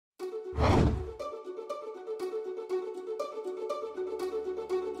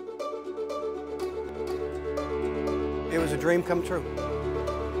was a dream come true.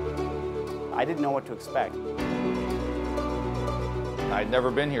 I didn't know what to expect. I'd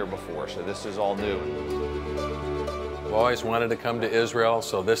never been here before, so this is all new. I've always wanted to come to Israel,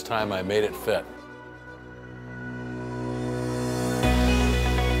 so this time I made it fit.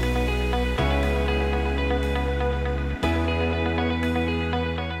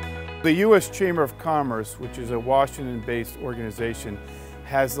 The U.S. Chamber of Commerce, which is a Washington-based organization,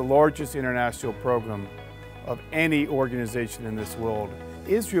 has the largest international program of any organization in this world.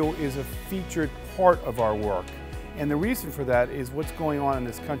 Israel is a featured part of our work. And the reason for that is what's going on in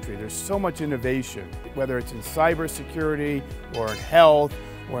this country. There's so much innovation, whether it's in cybersecurity or in health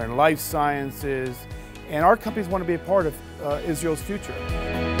or in life sciences. And our companies want to be a part of Israel's future.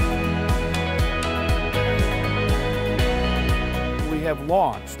 We have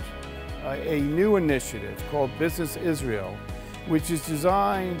launched a new initiative called Business Israel, which is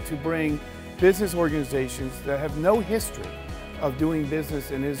designed to bring business organizations that have no history of doing business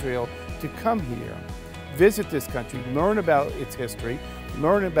in Israel to come here, visit this country, learn about its history,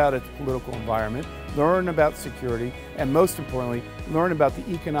 learn about its political environment, learn about security, and most importantly, learn about the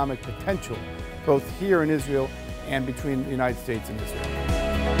economic potential both here in Israel and between the United States and Israel.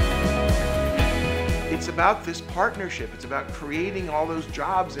 It's about this partnership. It's about creating all those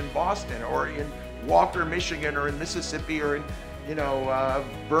jobs in Boston or in Walker, Michigan, or in Mississippi, or in,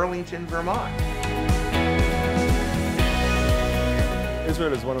 Burlington, Vermont.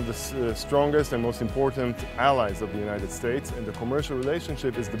 Israel is one of the strongest and most important allies of the United States, and the commercial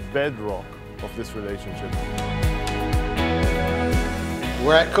relationship is the bedrock of this relationship.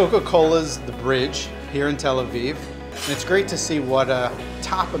 We're at Coca-Cola's The Bridge here in Tel Aviv, and it's great to see what a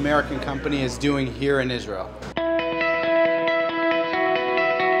top American company is doing here in Israel.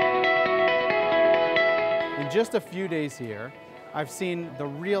 In just a few days here, I've seen the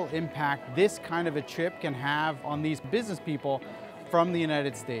real impact this kind of a trip can have on these business people from the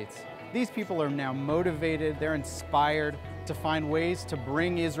United States. These people are now motivated, they're inspired to find ways to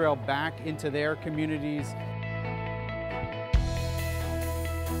bring Israel back into their communities.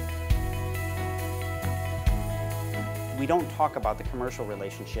 We don't talk about the commercial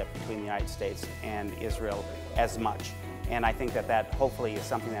relationship between the United States and Israel as much. And I think that hopefully is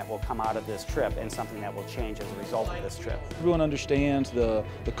something that will come out of this trip and something that will change as a result of this trip. Everyone understands the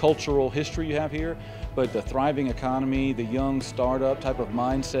cultural history you have here, but the thriving economy, the young startup type of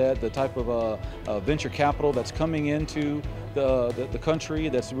mindset, the type of venture capital that's coming into the country,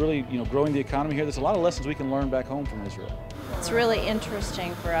 that's really growing the economy here. There's a lot of lessons we can learn back home from Israel. It's really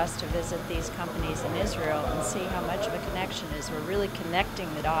interesting for us to visit these companies in Israel and see how much of a connection is. We're really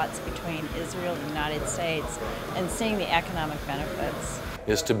connecting the dots between Israel and the United States and seeing the economic benefits.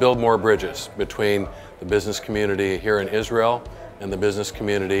 Is to build more bridges between the business community here in Israel and the business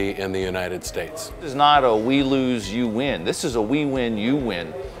community in the United States. This is not a we lose, you win. This is a we win, you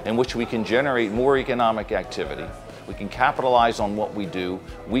win, in which we can generate more economic activity. We can capitalize on what we do.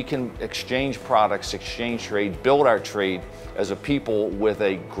 We can exchange products, exchange trade, build our trade as a people with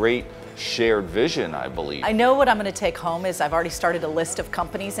a great shared vision, I believe. I know what I'm going to take home is I've already started a list of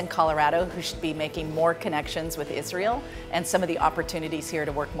companies in Colorado who should be making more connections with Israel and some of the opportunities here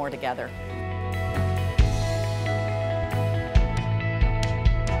to work more together.